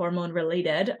or hormone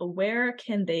related, where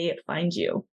can they find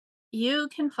you? You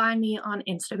can find me on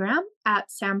Instagram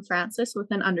at Sam Francis with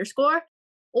an underscore,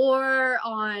 or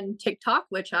on TikTok,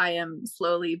 which I am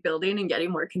slowly building and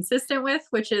getting more consistent with,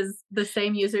 which is the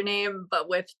same username, but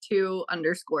with 2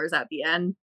 underscores at the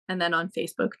end. And then on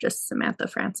Facebook, just Samantha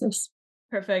Francis.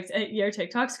 Perfect. Your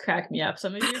TikToks crack me up.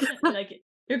 Some of your like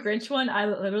your Grinch one, I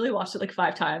literally watched it like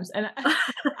 5 times, and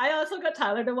I also got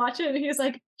Tyler to watch it, and he was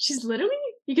like, "She's literally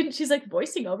she's like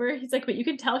voicing over." He's like, "But you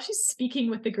can tell she's speaking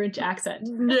with the Grinch accent."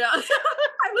 Yeah.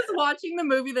 I was watching the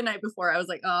movie the night before. I was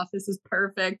like, oh, this is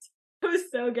perfect. It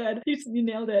was so good. You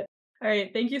nailed it. All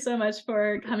right. Thank you so much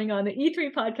for coming on the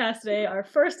E3 podcast today, our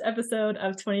first episode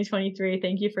of 2023.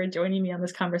 Thank you for joining me on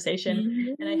this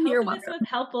conversation. And I hope that this was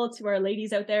helpful to our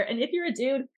ladies out there. And if you're a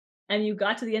dude and you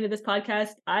got to the end of this podcast,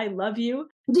 I love you,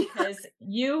 because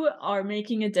you are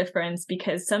making a difference,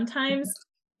 because sometimes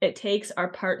it takes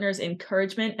our partner's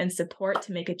encouragement and support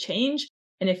to make a change.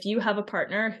 And if you have a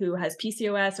partner who has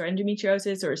PCOS or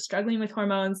endometriosis or is struggling with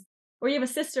hormones, or you have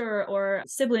a sister or a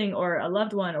sibling or a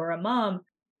loved one or a mom,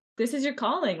 this is your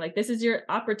calling. Like, this is your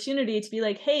opportunity to be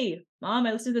like, hey, mom,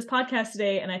 I listened to this podcast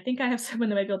today, and I think I have someone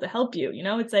that might be able to help you. You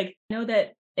know, it's like, I know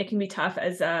that it can be tough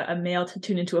as a male to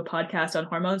tune into a podcast on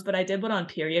hormones, but I did one on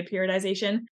periodization.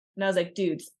 And I was like,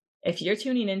 dudes, if you're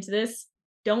tuning into this,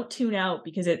 don't tune out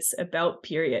because it's about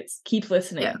periods. Keep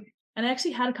listening. Yeah. And I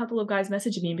actually had a couple of guys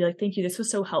message me and be like, thank you. This was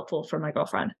so helpful for my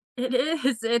girlfriend. It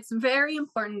is. It's very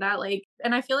important that, like,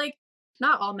 and I feel like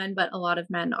not all men, but a lot of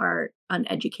men are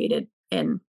uneducated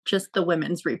in just the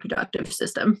women's reproductive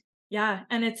system. Yeah.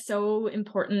 And it's so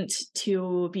important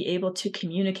to be able to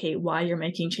communicate why you're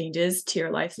making changes to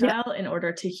your lifestyle in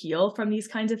order to heal from these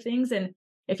kinds of things. And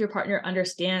if your partner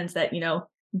understands that, you know,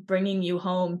 bringing you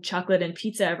home chocolate and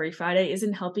pizza every Friday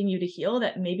isn't helping you to heal,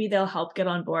 that maybe they'll help get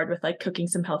on board with like cooking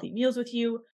some healthy meals with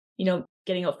you, you know,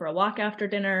 getting out for a walk after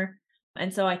dinner.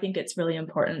 And so I think it's really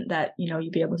important that, you know,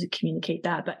 you be able to communicate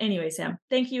that. But anyway, Sam,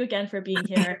 thank you again for being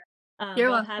here.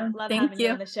 You're welcome. Love having you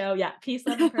on the show. Yeah. Peace,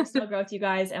 love, and personal growth, you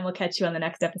guys. And we'll catch you on the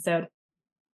next episode.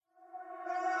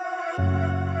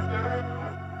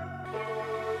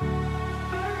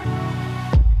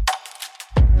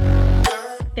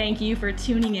 Thank you for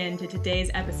tuning in to today's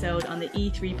episode on the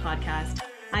E3 podcast.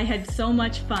 I had so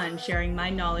much fun sharing my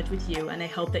knowledge with you, and I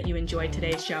hope that you enjoyed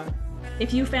today's show.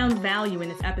 If you found value in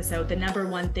this episode, the number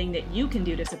one thing that you can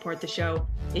do to support the show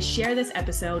is share this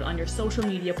episode on your social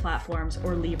media platforms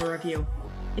or leave a review.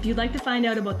 If you'd like to find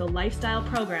out about the lifestyle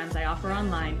programs I offer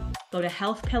online, go to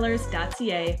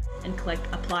healthpillars.ca and click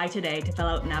Apply Today to fill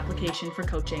out an application for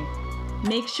coaching.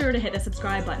 Make sure to hit the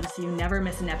subscribe button so you never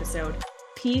miss an episode.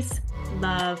 Peace,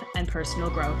 love, and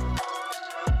personal growth.